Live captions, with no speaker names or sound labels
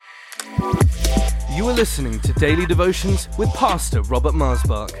You are listening to Daily Devotions with Pastor Robert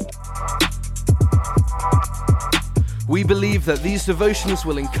Marsbach. We believe that these devotions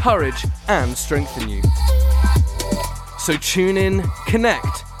will encourage and strengthen you. So tune in,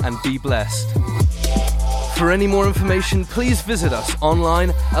 connect, and be blessed. For any more information, please visit us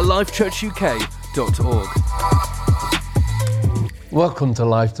online at lifechurchuk.org. Welcome to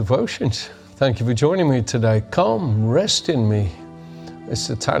Life Devotions. Thank you for joining me today. Come, rest in me. It's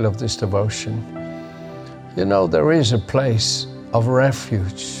the title of this devotion. You know, there is a place of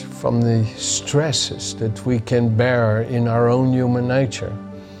refuge from the stresses that we can bear in our own human nature.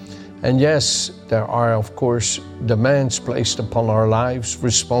 And yes, there are, of course, demands placed upon our lives,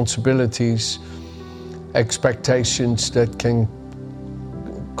 responsibilities, expectations that can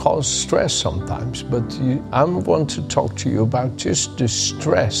cause stress sometimes. But I want to talk to you about just the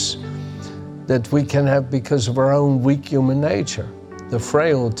stress that we can have because of our own weak human nature, the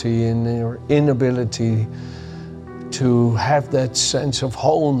frailty and our inability to have that sense of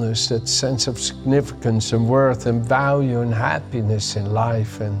wholeness, that sense of significance and worth and value and happiness in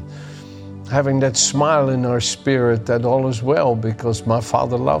life, and having that smile in our spirit that all is well because my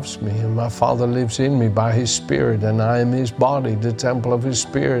Father loves me and my Father lives in me by His Spirit, and I am His body, the temple of His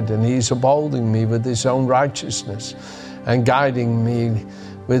Spirit, and He's upholding me with His own righteousness and guiding me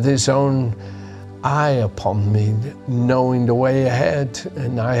with His own eye upon me, knowing the way ahead.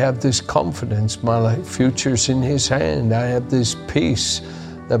 And I have this confidence, my future's in His hand. I have this peace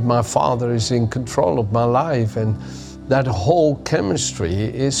that my Father is in control of my life, and that whole chemistry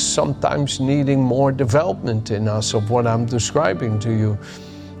is sometimes needing more development in us of what I'm describing to you.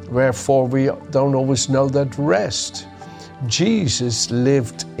 Wherefore we don't always know that rest. Jesus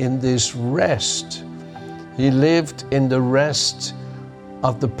lived in this rest. He lived in the rest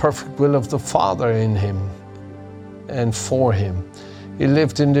of the perfect will of the Father in Him and for Him. He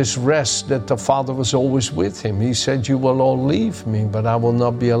lived in this rest that the Father was always with Him. He said, "You will all leave me, but I will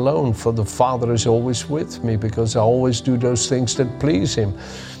not be alone, for the Father is always with me, because I always do those things that please Him."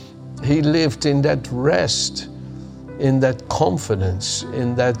 He lived in that rest, in that confidence,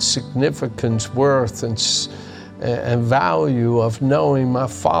 in that significance, worth, and value of knowing my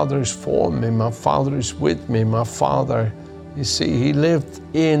Father is for me, my Father is with me, my Father. You see, He lived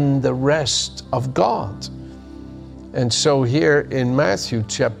in the rest of God. And so here in Matthew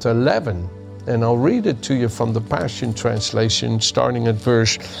chapter 11, and I'll read it to you from the Passion Translation, starting at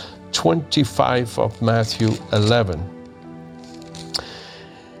verse 25 of Matthew 11.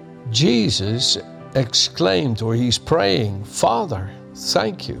 Jesus exclaimed, or He's praying, "Father,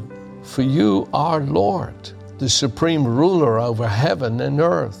 thank you, for you are Lord, the supreme ruler over heaven and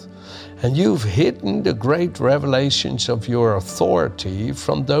earth. And you've hidden the great revelations of your authority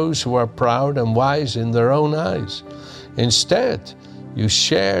from those who are proud and wise in their own eyes. Instead, you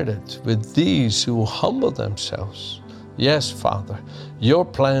shared it with these who humble themselves. Yes, Father, your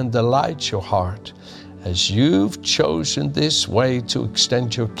plan delights your heart, as you've chosen this way to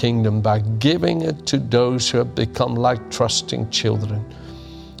extend your kingdom by giving it to those who have become like trusting children.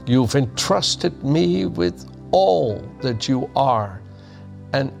 You've entrusted me with all that you are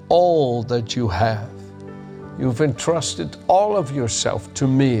and all that you have. You've entrusted all of yourself to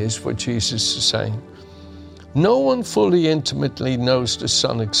me," is what Jesus is saying. "No one fully intimately knows the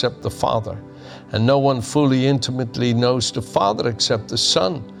Son except the Father, and no one fully intimately knows the Father except the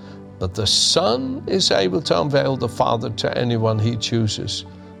Son. But the Son is able to unveil the Father to anyone He chooses.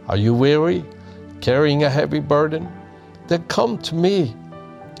 Are you weary, carrying a heavy burden? Then come to me.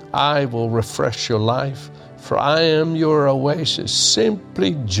 I will refresh your life, for I am your oasis.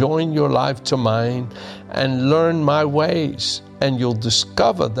 Simply join your life to mine and learn my ways, and you'll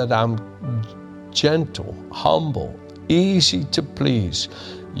discover that I'm gentle, humble, easy to please.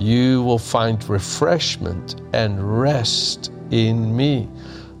 You will find refreshment and rest in me.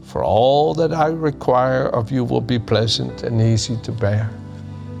 For all that I require of you will be pleasant and easy to bear.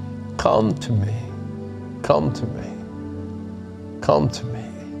 Come to me, come to me, come to me."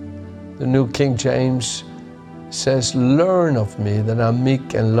 The New King James says, "Learn of me that I'm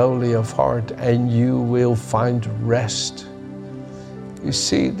meek and lowly of heart, and you will find rest." You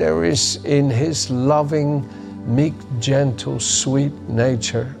see, there is in His loving, meek, gentle, sweet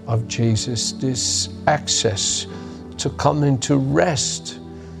nature of Jesus this access to come into rest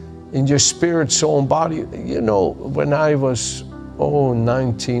in your spirit, soul, and body. You know, when I was,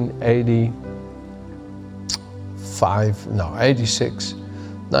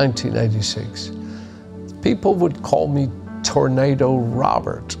 1986, people would call me Tornado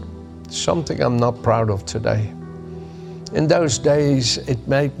Robert, something I'm not proud of today. In those days, it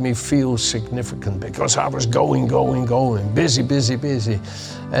made me feel significant because I was going, busy.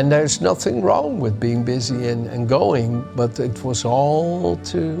 And there's nothing wrong with being busy and going, but it was all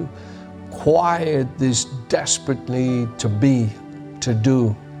to quiet this desperate need to be, to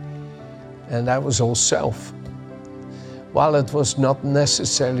do. And that was all self. While it was not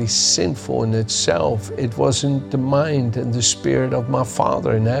necessarily sinful in itself, it wasn't the mind and the spirit of my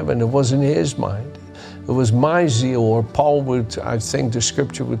Father in heaven. It wasn't his mind. It was my zeal, or Paul would, I think the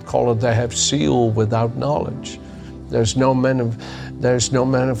scripture would call it, they have zeal without knowledge. There's no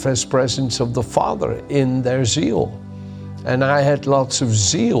manifest presence of the Father in their zeal. And I had lots of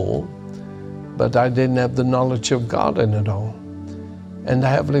zeal, but I didn't have the knowledge of God in it all. And the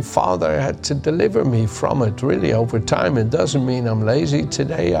Heavenly Father had to deliver me from it really over time. It doesn't mean I'm lazy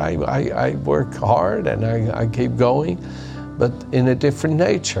today. I work hard and I keep going, but in a different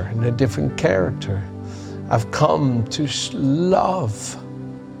nature, in a different character. I've come to love,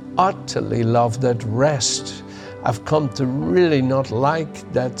 utterly love that rest. I've come to really not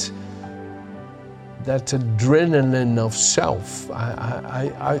like that adrenaline of self.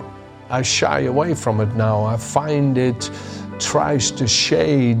 I shy away from it now. I find it tries to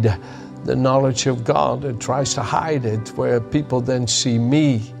shade the knowledge of God. It tries to hide it, where people then see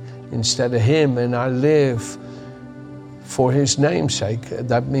me instead of him, and I live for his namesake.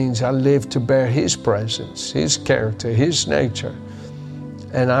 That means I live to bear his presence, his character, his nature.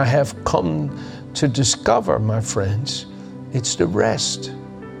 And I have come to discover, my friends, it's the rest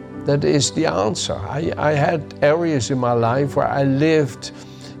that is the answer. I had areas in my life where I lived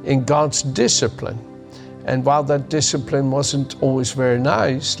in God's discipline. And while that discipline wasn't always very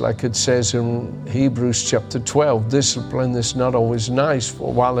nice, like it says in Hebrews chapter 12, discipline is not always nice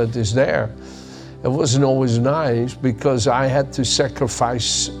for while it is there. It wasn't always nice because I had to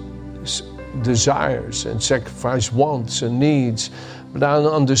sacrifice desires and sacrifice wants and needs. But I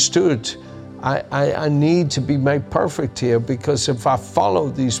understood I need to be made perfect here, because if I follow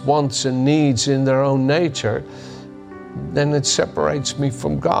these wants and needs in their own nature, then it separates me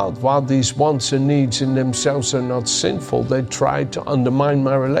from God. While these wants and needs in themselves are not sinful, they try to undermine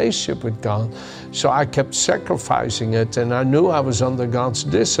my relationship with God. So I kept sacrificing it, and I knew I was under God's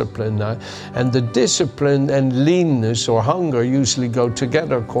discipline. And the discipline and leanness or hunger usually go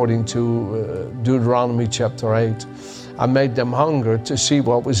together, according to Deuteronomy chapter 8. I made them hunger to see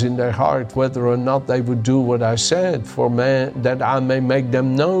what was in their heart, whether or not they would do what I said, for man, that I may make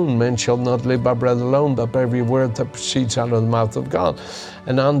them known. Men shall not live by bread alone, but by every word that proceeds out of the mouth of God.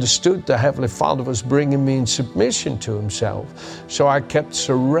 And I understood the Heavenly Father was bringing me in submission to himself. So I kept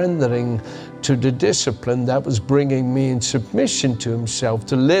surrendering to the discipline that was bringing me in submission to himself,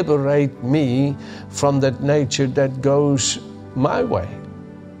 to liberate me from that nature that goes my way,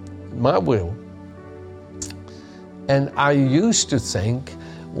 my will. And I used to think,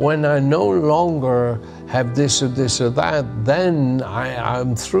 when I no longer have this or that, then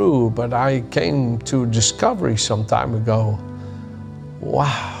I'm through. But I came to a discovery some time ago.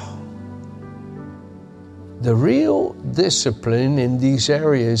 Wow. The real discipline in these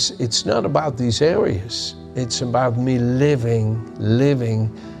areas, it's not about these areas. It's about me living,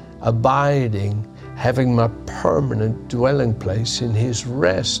 abiding, having my permanent dwelling place in his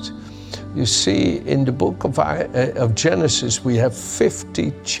rest. You see, in the book of Genesis, we have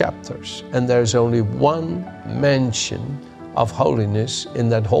 50 chapters, and there's only one mention of holiness in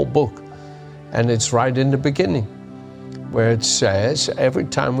that whole book. And it's right in the beginning, where it says, every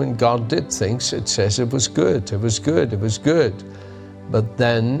time when God did things, it says it was good, it was good, it was good. But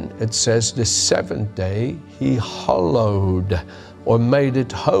then it says the seventh day, he hallowed, or made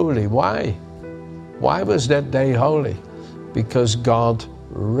it holy. Why? Why was that day holy? Because God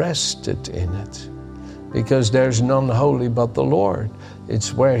rested in it. Because there's none holy but the Lord.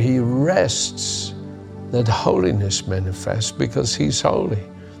 It's where he rests that holiness manifests, because he's holy.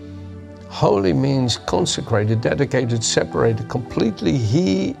 Holy means consecrated, dedicated, separated, completely.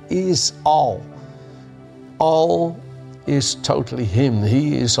 He is all. All is totally him.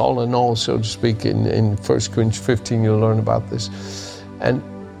 He is all in all, so to speak. In 1 Corinthians 15, you'll learn about this. And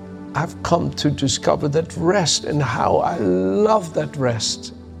I've come to discover that rest, and how I love that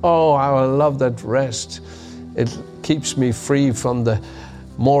rest. Oh, how I love that rest. It keeps me free from the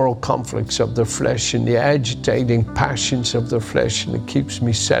moral conflicts of the flesh and the agitating passions of the flesh, and it keeps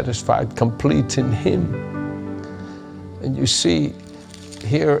me satisfied, complete in him. And you see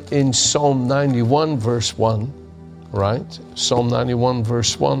here in Psalm 91 verse 1, right? Psalm 91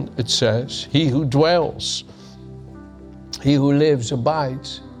 verse 1, it says, he who dwells, he who lives,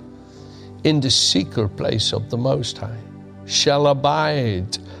 abides in the secret place of the Most High shall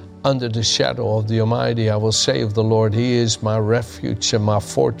abide under the shadow of the Almighty. I will say of the Lord, He is my refuge and my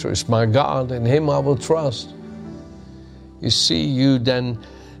fortress, my God, in Him I will trust. You see, you then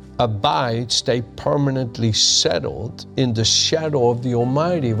abide, stay permanently settled in the shadow of the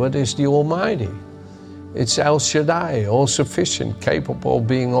Almighty. What is the Almighty? It's El Shaddai, all-sufficient, capable of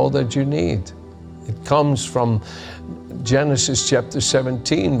being all that you need. It comes from Genesis chapter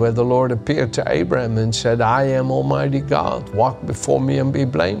 17, where the Lord appeared to Abraham and said, I am Almighty God, walk before me and be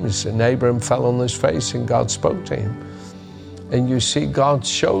blameless. And Abraham fell on his face and God spoke to him. And you see, God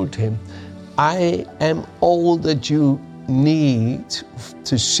showed him, I am all that you need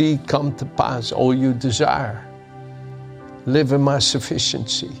to see come to pass, all you desire. Live in my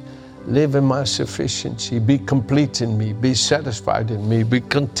sufficiency. Live in my sufficiency. Be complete in me. Be satisfied in me. Be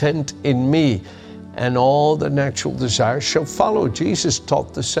content in me. And all the natural desires shall follow. Jesus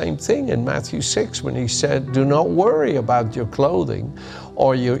taught the same thing in Matthew 6 when He said, do not worry about your clothing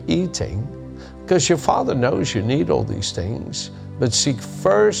or your eating, because your Father knows you need all these things. But seek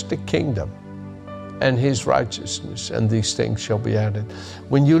first the kingdom and His righteousness, and these things shall be added.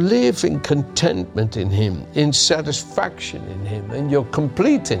 When you live in contentment in Him, in satisfaction in Him, and you're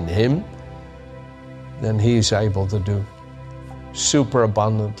complete in Him, then He is able to do super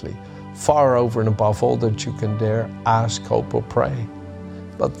abundantly, far over and above all that you can dare ask, hope, or pray.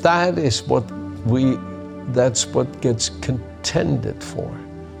 But that's what gets contended for.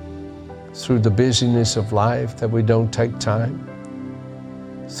 Through the busyness of life, that we don't take time,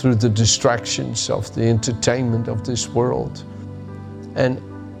 through the distractions of the entertainment of this world and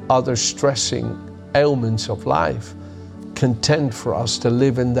other stressing ailments of life, contend for us to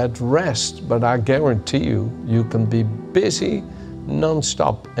live in that rest. But I guarantee you, you can be busy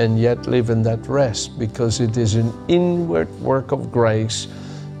non-stop and yet live in that rest, because it is an inward work of grace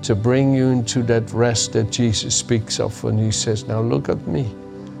to bring you into that rest that Jesus speaks of when He says, now look at me.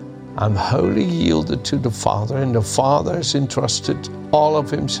 I'm wholly yielded to the Father, and the Father has entrusted all of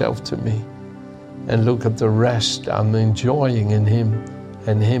Himself to me. And look at the rest I'm enjoying in Him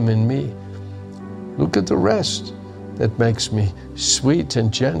and Him in me. Look at the rest that makes me sweet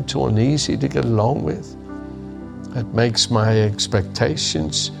and gentle and easy to get along with. It makes my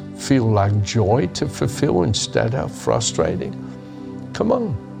expectations feel like joy to fulfill instead of frustrating. Come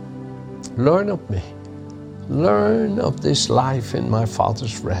on, learn of me. Learn of this life in my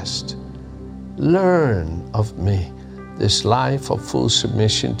Father's rest. Learn of me, this life of full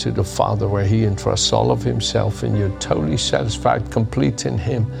submission to the Father, where He entrusts all of Himself and you're totally satisfied, complete in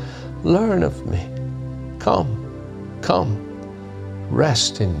Him. Learn of me. Come,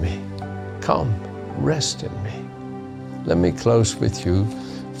 rest in me. Come, rest in me. Let me close with you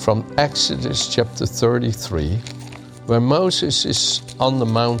from Exodus chapter 33, where Moses is on the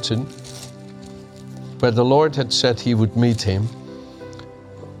mountain, where the Lord had said He would meet him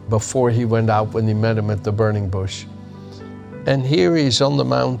before he went out, when He met him at the burning bush. And here He's on the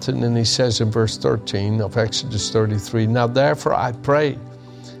mountain, and He says in verse 13 of Exodus 33, now therefore I pray,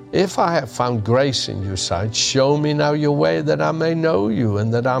 if I have found grace in your sight, show me now your way, that I may know you,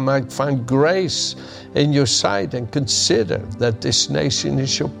 and that I might find grace in your sight, and consider that this nation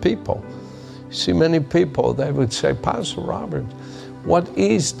is your people. You see, many people, they would say, Pastor Robert, what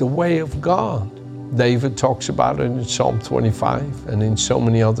is the way of God? David talks about it in Psalm 25 and in so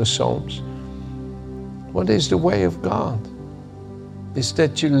many other Psalms. What is the way of God? It's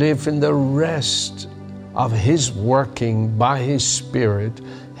that you live in the rest of His working by His Spirit,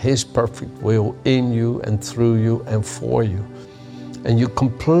 His perfect will in you and through you and for you. And you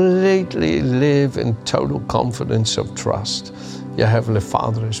completely live in total confidence of trust. Your Heavenly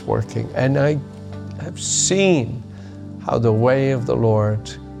Father is working. And I have seen how the way of the Lord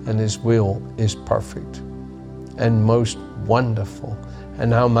and His will is perfect and most wonderful,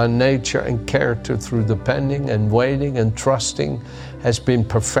 and how my nature and character, through depending and waiting and trusting, has been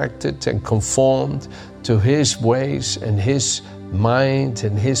perfected and conformed to His ways and His mind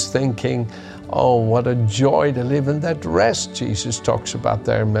and His thinking. Oh, what a joy to live in that rest Jesus talks about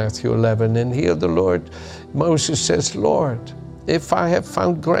there in Matthew 11. And here the Lord, Moses says, Lord, if I have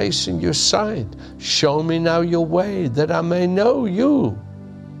found grace in your sight, show me now your way, that I may know you,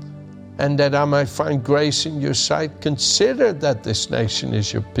 and that I might find grace in your sight. Consider that this nation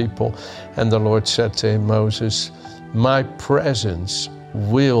is your people. And the Lord said to him, Moses, my presence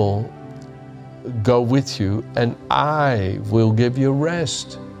will go with you, and I will give you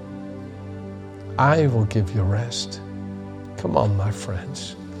rest. I will give you rest. Come on, my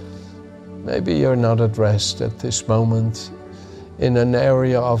friends. Maybe you're not at rest at this moment in an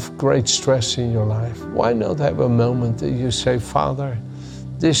area of great stress in your life. Why not have a moment that you say, Father,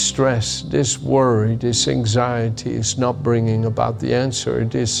 this stress, this worry, this anxiety is not bringing about the answer.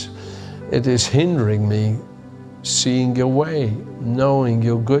 It is hindering me seeing your way, knowing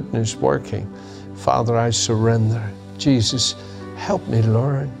your goodness working. Father, I surrender. Jesus, help me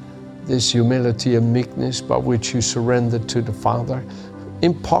learn this humility and meekness by which you surrendered to the Father.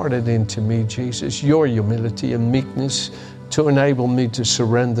 Impart it into me, Jesus, your humility and meekness to enable me to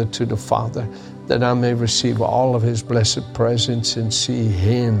surrender to the Father, that I may receive all of his blessed presence and see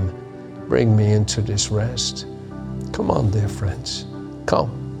him bring me into this rest. Come on, dear friends.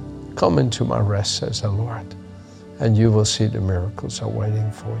 Come into my rest, says the Lord, and you will see the miracles are waiting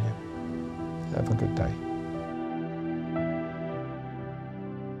for you. Have a good day.